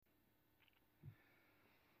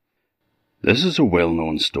This is a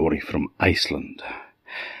well-known story from Iceland,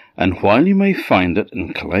 and while you may find it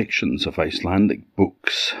in collections of Icelandic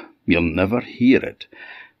books, you'll never hear it.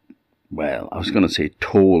 Well, I was going to say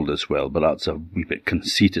told as well, but that's a wee bit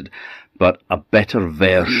conceited, but a better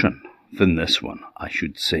version than this one, I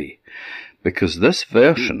should say, because this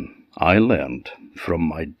version I learned from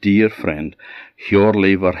my dear friend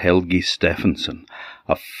Hjörleifur Helgi Steffensen,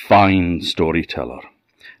 a fine storyteller,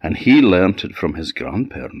 and he learnt it from his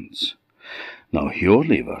grandparents. Now,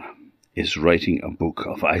 Hjörleifur is writing a book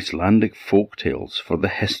of Icelandic folk tales for the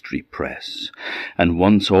History Press, and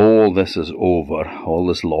once all this is over, all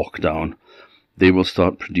this lockdown, they will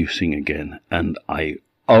start producing again, and I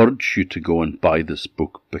urge you to go and buy this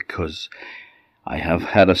book because I have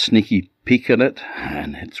had a sneaky peek at it,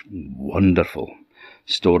 and it's wonderful.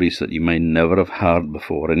 Stories that you may never have heard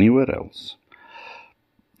before anywhere else.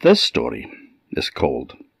 This story is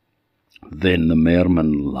called Then the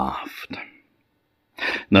Merman Laughed.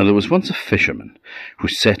 Now, there was once a fisherman who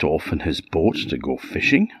set off in his boat to go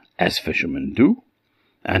fishing, as fishermen do,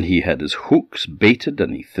 and he had his hooks baited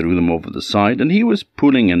and he threw them over the side, and he was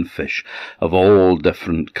pulling in fish of all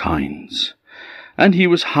different kinds. And he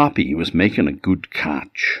was happy, he was making a good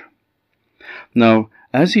catch. Now,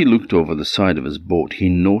 as he looked over the side of his boat, he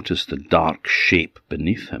noticed a dark shape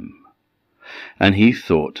beneath him, and he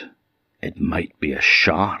thought it might be a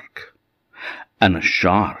shark. And a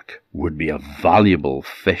shark would be a valuable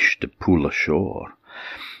fish to pull ashore.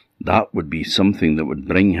 That would be something that would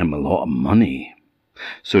bring him a lot of money.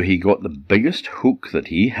 So he got the biggest hook that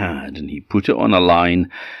he had, and he put it on a line,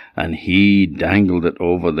 and he dangled it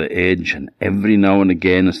over the edge, and every now and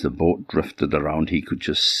again as the boat drifted around, he could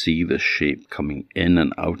just see the shape coming in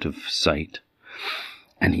and out of sight.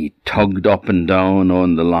 And he tugged up and down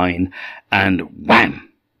on the line, and wham!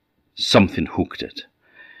 Something hooked it.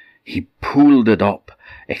 He pulled it up,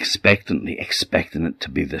 expecting it to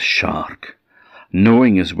be the shark,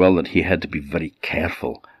 knowing as well that he had to be very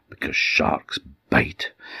careful, because sharks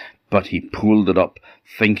bite. But he pulled it up,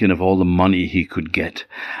 thinking of all the money he could get,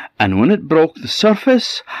 and when it broke the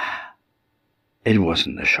surface, it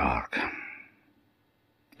wasn't a shark.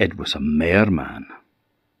 It was a merman.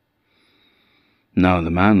 Now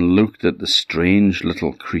the man looked at the strange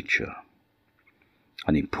little creature,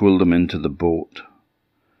 and he pulled him into the boat,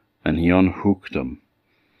 and he unhooked him.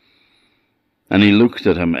 And he looked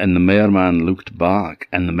at him, and the merman looked back,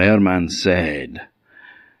 and the merman said,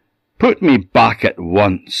 "Put me back at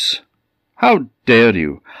once. How dare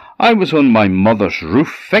you? I was on my mother's roof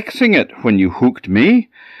fixing it when you hooked me.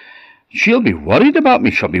 She'll be worried about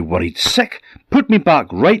me, she'll be worried sick. Put me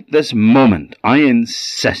back right this moment, I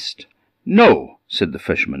insist." "No," said the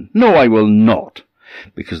fisherman, "no, I will not."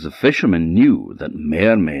 Because the fisherman knew that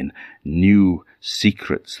mermen knew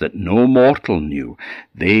secrets that no mortal knew.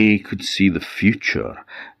 They could see the future.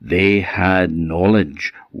 They had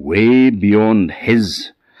knowledge way beyond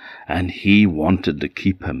his, and he wanted to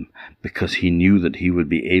keep him because he knew that he would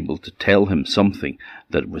be able to tell him something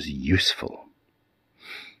that was useful.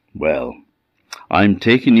 "Well, I'm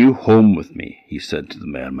taking you home with me," he said to the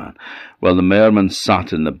merman. Well, the merman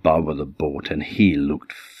sat in the bow of the boat, and he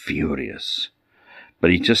looked furious. But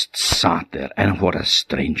he just sat there, and what a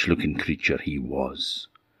strange-looking creature he was.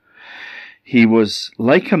 He was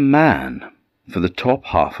like a man for the top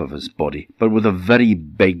half of his body, but with a very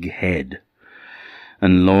big head,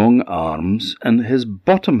 and long arms, and his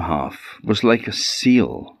bottom half was like a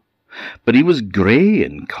seal. But he was grey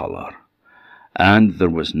in colour, and there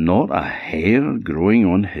was not a hair growing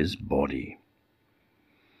on his body.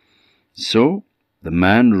 So the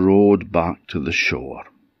man rowed back to the shore.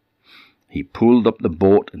 He pulled up the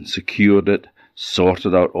boat and secured it,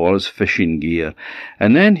 sorted out all his fishing gear,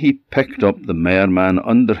 and then he picked up the merman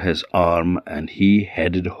under his arm, and he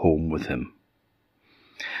headed home with him.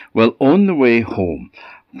 Well, on the way home,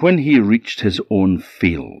 when he reached his own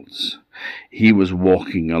fields, he was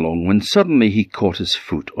walking along when suddenly he caught his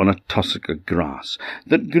foot on a tussock of grass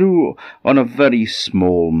that grew on a very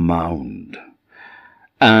small mound.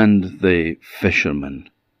 And the fisherman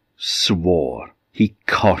swore. He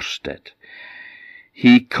cursed it.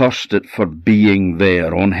 He cursed it for being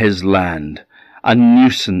there on his land, a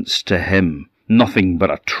nuisance to him, nothing but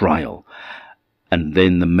a trial. And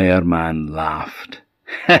then the merman laughed.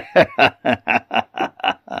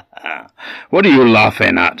 "What are you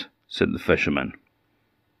laughing at?" said the fisherman.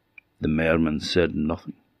 The merman said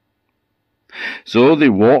nothing. So they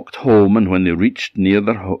walked home, and when they reached near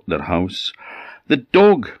their house, the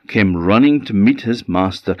dog came running to meet his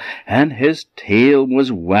master, and his tail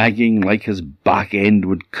was wagging like his back end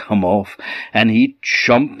would come off, and he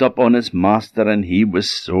jumped up on his master, and he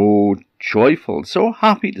was so joyful, so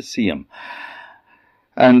happy to see him.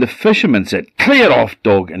 And the fisherman said, "Clear off,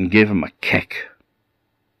 dog," and gave him a kick.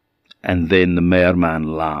 And then the Merman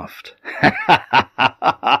laughed.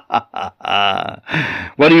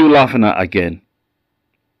 "What are you laughing at again?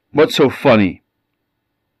 What's so funny?"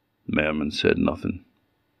 Merman said nothing.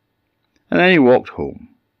 And then he walked home.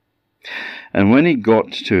 And when he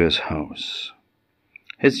got to his house,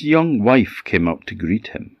 his young wife came out to greet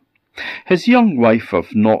him. His young wife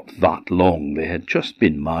of not that long. They had just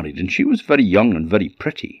been married, and she was very young and very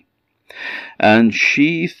pretty. And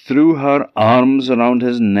she threw her arms around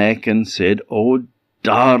his neck and said, "Oh,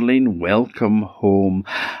 darling, welcome home.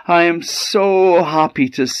 I am so happy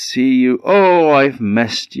to see you. Oh, I've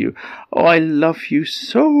missed you. Oh, I love you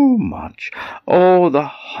so much." Oh, the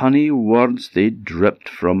honey words, they dripped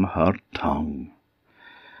from her tongue.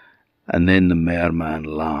 And then the Merman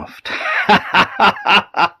laughed.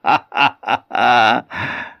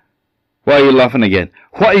 "Why are you laughing again?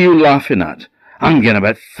 What are you laughing at? I'm getting a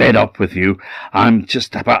bit fed up with you. I'm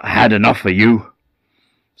just about had enough of you."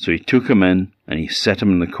 So he took him in and he set him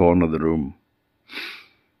in the corner of the room.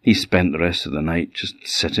 He spent the rest of the night just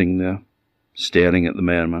sitting there, staring at the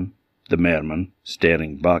Merman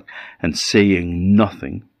staring back and saying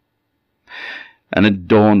nothing. And it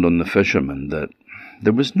dawned on the fisherman that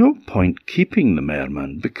there was no point keeping the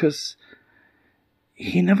Merman because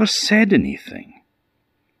he never said anything.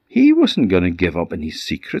 He wasn't going to give up any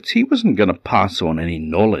secrets. He wasn't going to pass on any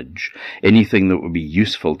knowledge, anything that would be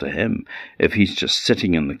useful to him, if he's just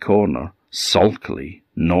sitting in the corner, sulkily,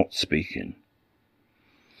 not speaking.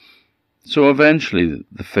 So eventually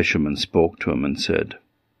the fisherman spoke to him and said,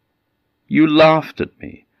 "You laughed at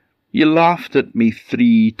me. You laughed at me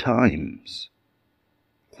 3 times.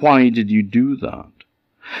 Why did you do that?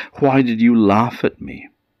 Why did you laugh at me?"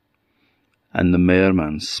 And the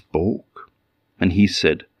Merman spoke, and he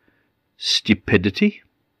said, "Stupidity?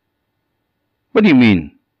 What do you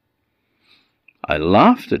mean?" "I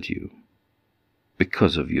laughed at you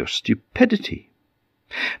because of your stupidity.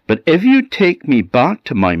 But if you take me back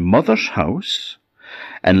to my mother's house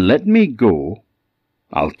and let me go,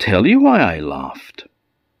 I'll tell you why I laughed."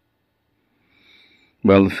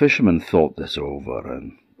 Well, the fisherman thought this over,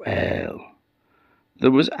 and, well,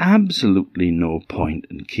 there was absolutely no point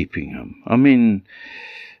in keeping him. I mean,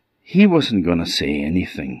 he wasn't going to say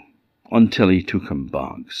anything until he took him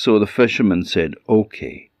back. So the fisherman said,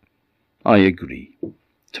 "Okay, I agree.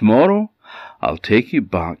 Tomorrow I'll take you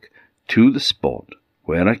back to the spot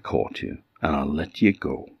where I caught you, and I'll let you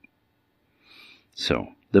go."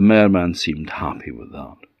 So the Merman seemed happy with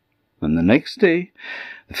that. And the next day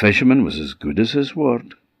the fisherman was as good as his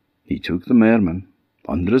word. He took the Merman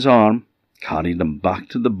under his arm, carried him back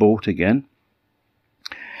to the boat again,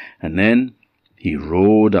 and then he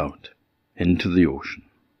rowed out into the ocean.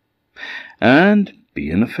 And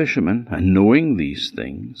being a fisherman and knowing these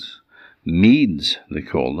things, meads they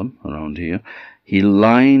call them around here, he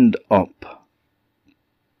lined up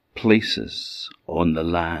places on the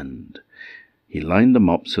land. He lined them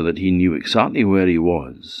up so that he knew exactly where he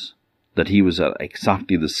was, that he was at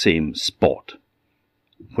exactly the same spot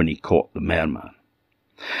when he caught the Merman.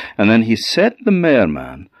 And then he set the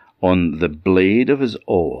Merman on the blade of his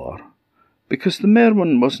oar, because the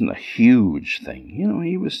Merman wasn't a huge thing.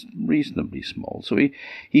 He was reasonably small. So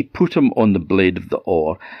he put him on the blade of the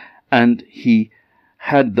oar, and he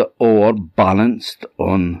had the oar balanced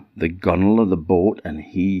on the gunwale of the boat, and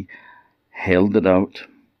he held it out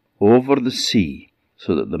over the sea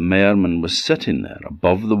so that the Merman was sitting there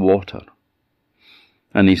above the water.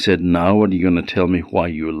 And he said, "Now are you going to tell me why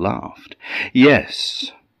you laughed?"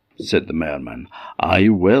 "Yes," said the Merman, "I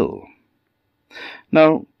will.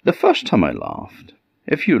 Now, the first time I laughed,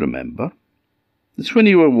 if you remember, it's when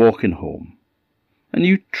you were walking home, and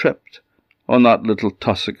you tripped on that little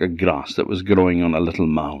tussock of grass that was growing on a little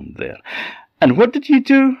mound there. And what did you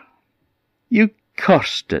do? You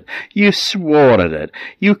cursed it. You swore at it.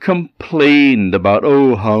 You complained about,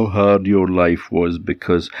 how hard your life was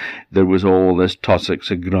because there was all this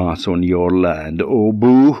tussocks of grass on your land. Oh,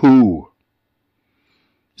 boo-hoo.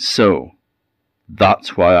 So,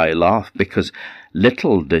 that's why I laughed, because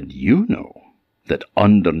little did you know that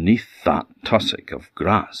underneath that tussock of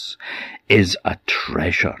grass is a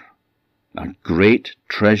treasure, a great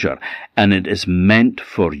treasure, and it is meant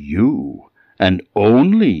for you, and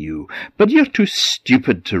only you, but you're too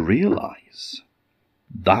stupid to realize.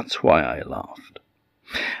 That's why I laughed.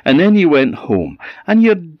 And then you went home, and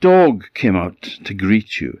your dog came out to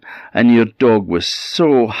greet you, and your dog was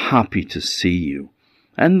so happy to see you.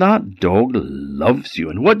 And that dog loves you.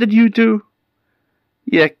 And what did you do?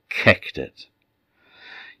 You kicked it.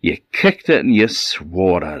 You kicked it and you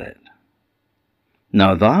swore at it.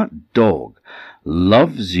 Now that dog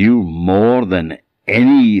loves you more than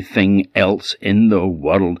anything else in the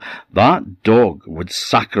world. That dog would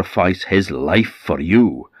sacrifice his life for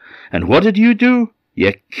you. And what did you do?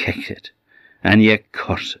 You kicked it, and you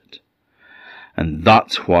cursed it. And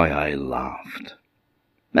that's why I laughed.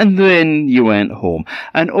 And then you went home,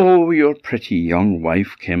 and oh, your pretty young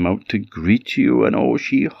wife came out to greet you, and oh,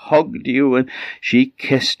 she hugged you, and she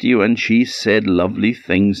kissed you, and she said lovely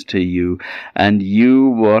things to you, and you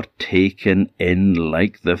were taken in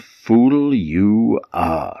like the fool you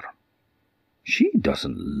are. She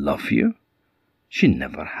doesn't love you. She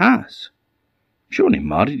never has. She only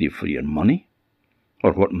married you for your money,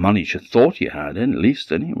 or what money she thought you had, at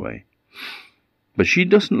least anyway. But she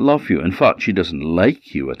doesn't love you. In fact, she doesn't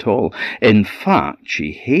like you at all. In fact,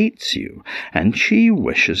 she hates you, and she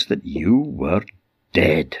wishes that you were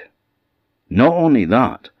dead. Not only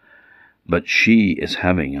that, but she is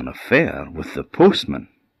having an affair with the postman.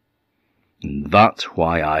 And that's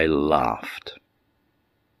why I laughed.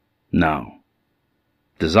 Now,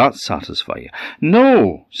 does that satisfy you?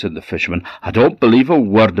 No, said the fisherman, I don't believe a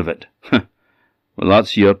word of it. Well,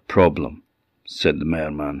 that's your problem, said the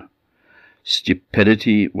Merman.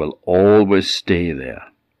 Stupidity will always stay there.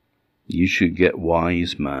 You should get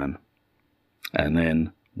wise, man. And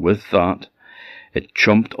then, with that, it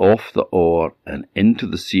jumped off the oar and into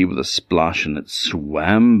the sea with a splash, and it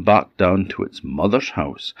swam back down to its mother's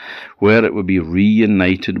house, where it would be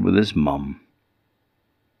reunited with his mum.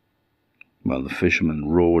 Well, the fisherman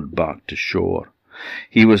rowed back to shore.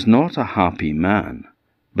 He was not a happy man,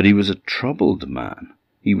 but he was a troubled man.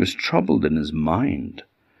 He was troubled in his mind.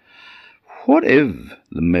 What if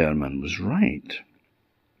the Merman was right?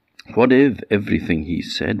 What if everything he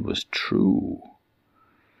said was true?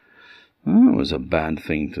 Well, it was a bad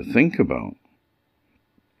thing to think about.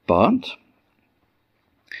 But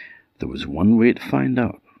there was one way to find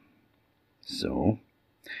out. So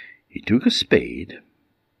he took a spade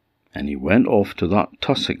and he went off to that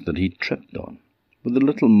tussock that he'd tripped on, with a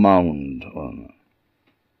little mound on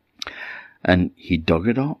it. And he dug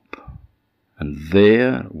it up. And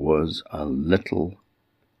there was a little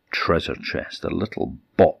treasure chest, a little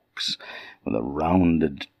box with a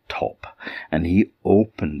rounded top. And he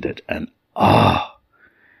opened it, and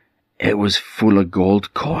it was full of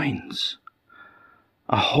gold coins.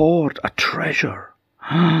 A hoard, a treasure.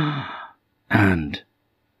 And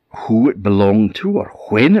who it belonged to or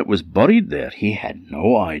when it was buried there, he had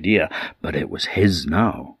no idea, but it was his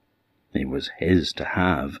now. It was his to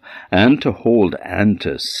have, and to hold, and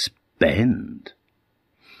to spend.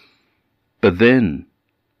 But then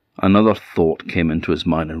another thought came into his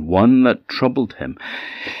mind, and one that troubled him.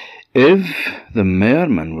 If the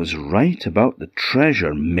Merman was right about the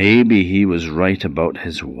treasure, maybe he was right about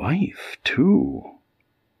his wife too.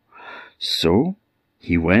 So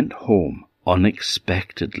he went home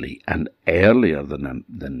unexpectedly and earlier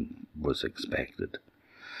than was expected.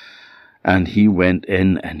 And he went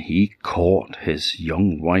in and he caught his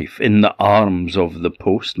young wife in the arms of the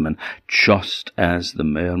postman, just as the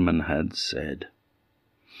Merman had said.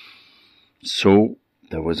 So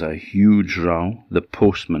there was a huge row. The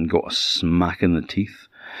postman got a smack in the teeth,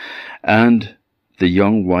 and the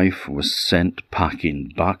young wife was sent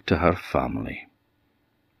packing back to her family.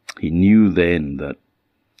 He knew then that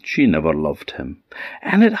she never loved him,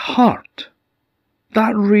 and it hurt.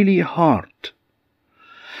 That really hurt.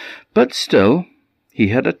 But still, he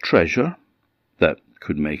had a treasure that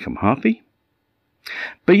could make him happy.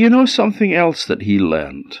 But you know something else that he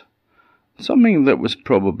learned? Something that was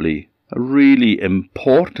probably a really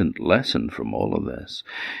important lesson from all of this.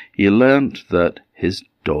 He learned that his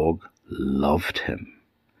dog loved him,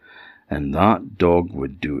 and that dog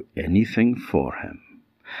would do anything for him.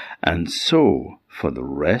 And so, for the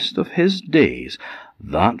rest of his days,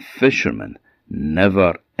 that fisherman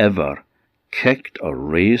never ever kicked or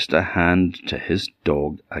raised a hand to his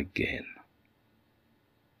dog again.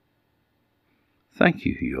 Thank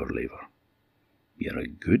you, your lever. You're a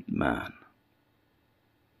good man.